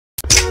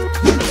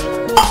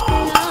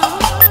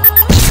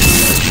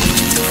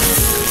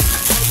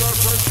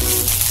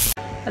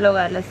Hello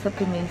guys, let's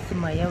up in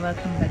Sumaya.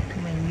 Welcome back to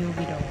my new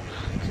video.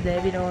 Today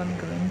video I'm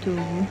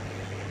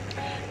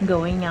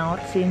going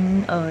out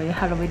since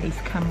Halloween is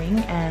coming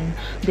and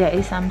there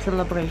is some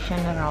celebration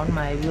around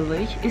my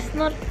village. It's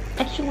not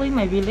actually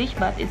my village,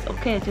 but it's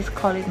okay, just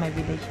call it my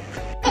village.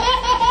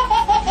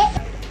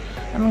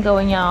 I'm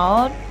going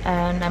out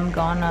and I'm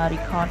gonna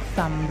record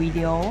some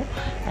video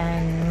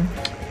and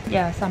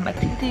yeah, some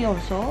activity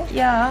also,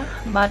 yeah,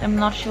 but I'm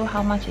not sure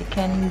how much I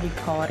can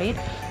record it,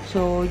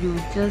 so you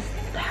just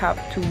have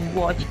to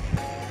watch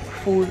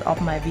full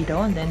of my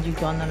video and then you're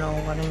gonna know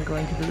what I'm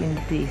going to do in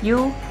this.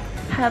 You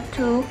have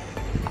to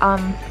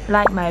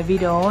like my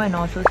video and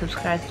also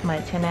subscribe to my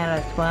channel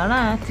as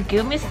well to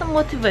give me some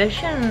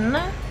motivation.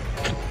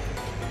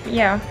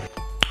 Yeah,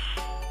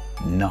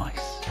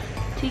 nice.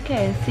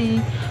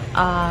 TKC.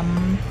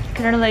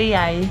 Currently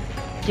I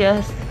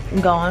just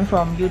gone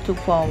from YouTube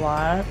for a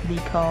while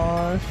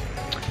because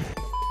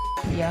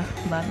yeah,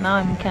 but now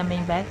I'm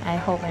coming back. I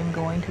hope I'm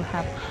going to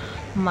have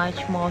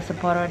much more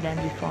supporter than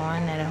before,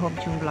 and I hope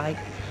you like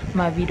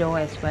my video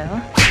as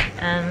well.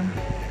 And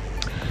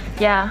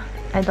yeah,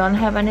 I don't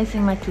have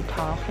anything much to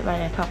talk, but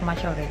I talk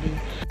much already.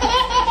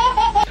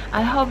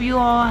 I hope you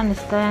all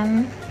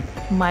understand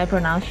my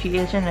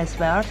pronunciation as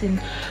well, since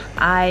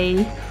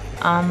I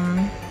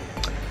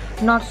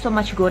not so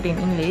much good in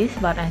English,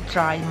 but I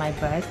try my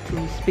best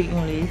to speak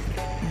English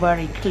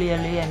very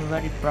clearly and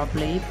very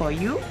properly for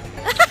you.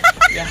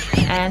 Yeah,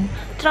 and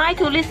try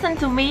to listen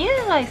to me.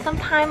 Like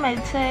sometimes I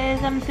say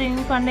something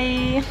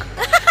funny,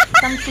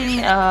 something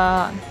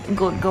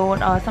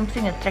good or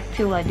something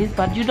attractive like this,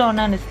 but you don't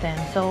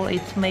understand, so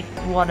it's make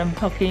what I'm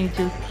talking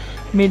just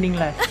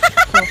meaningless.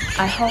 So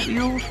I hope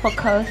you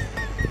focus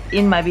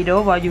in my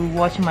video while you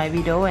watch my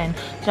video and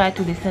try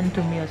to listen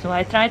to me. So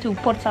I try to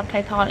put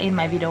subtitle in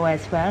my video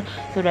as well,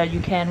 so that you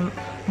can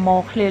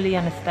more clearly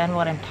understand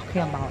what I'm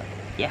talking about.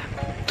 Yeah,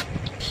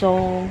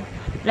 so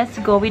let's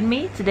go with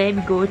me. Today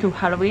we go to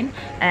Halloween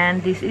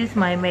and this is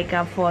my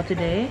makeup for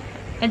today.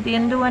 I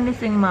didn't do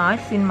anything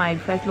much since my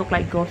face look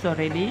like ghost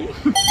already.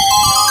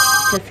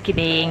 Just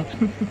kidding.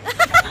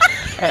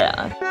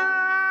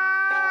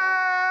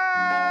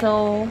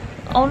 So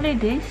only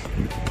this.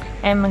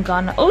 I'm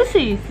gonna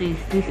see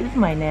this is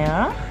my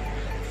nail.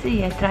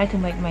 See, I try to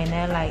make my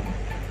nail like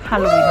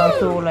Halloween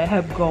also, like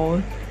have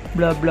gold,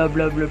 blah blah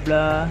blah blah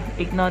blah.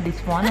 Ignore this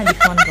one and this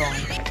one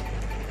gone.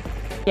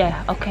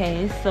 Yeah,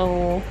 okay,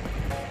 so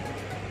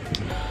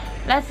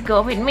let's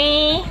go with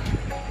me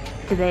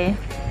today.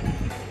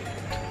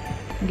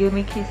 Give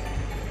me a kiss.